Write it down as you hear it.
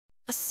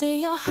I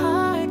see your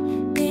heart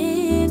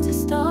is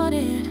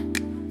distorted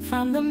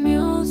from the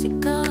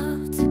music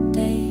of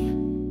today.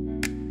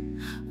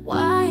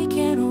 Why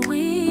can't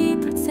we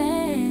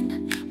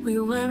pretend we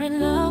were in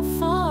love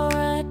for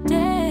a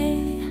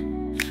day?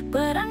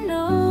 But I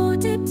know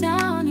deep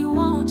down you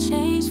won't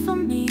change for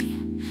me.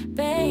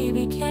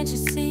 Baby, can't you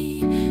see?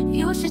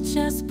 You should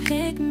just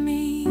pick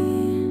me.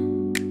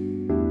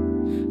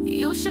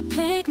 You should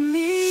pick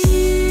me.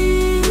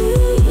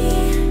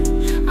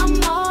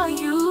 I'm all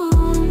you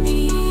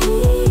need.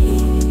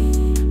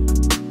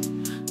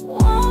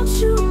 Won't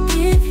you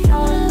give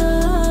your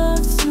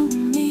love to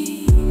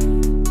me?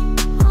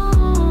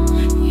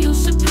 You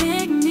should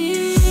pick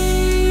me.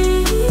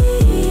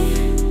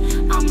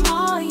 I'm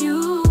all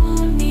you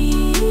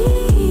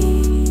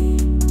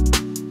need.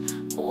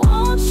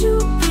 Won't you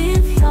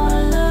give your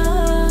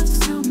love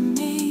to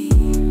me?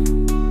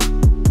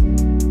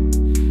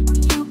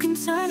 You can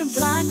turn a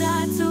blind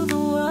eye to the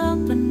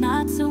world, but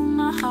not to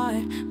my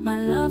heart. My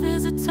love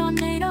is a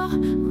tornado,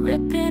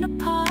 ripping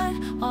apart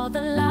all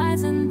the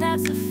lies, and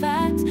that's a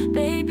fact.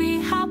 Baby,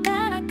 how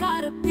bad I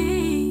gotta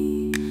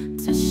be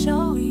to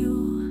show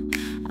you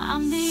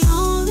I'm the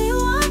only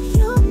one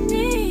you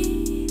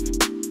need.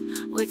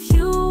 With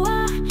you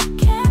I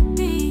can't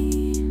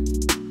be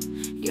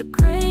your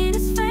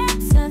greatest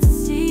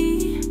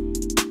fantasy,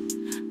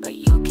 but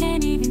you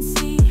can't even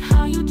see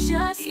how you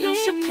just You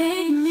should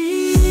pick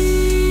me.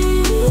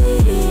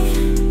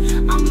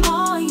 I'm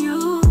all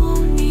you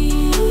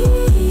need.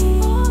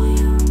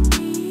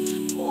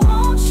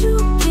 Won't you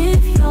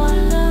give your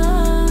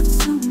love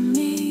to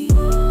me?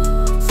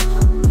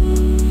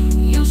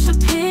 You should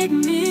pick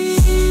me.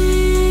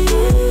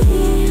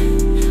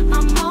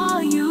 I'm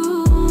all you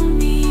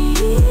need.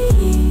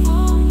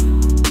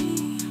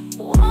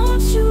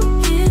 Won't you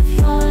give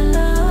your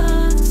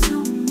love to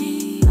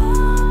me?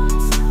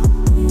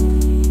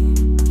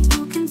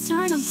 You can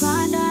turn a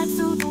blind eye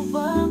to the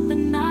world, but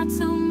not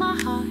to my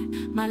heart.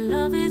 My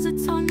love is a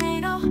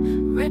tornado,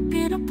 rip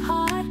it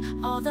apart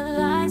all the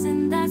lies,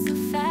 and that's a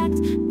fact.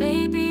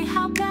 Baby,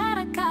 how bad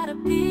I gotta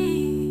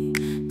be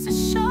to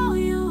show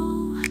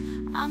you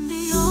I'm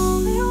the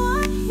only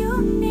one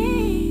you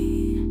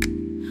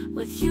need.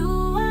 With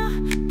you I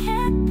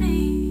can't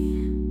be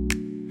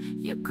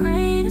your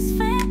greatest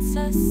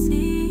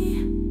fantasy.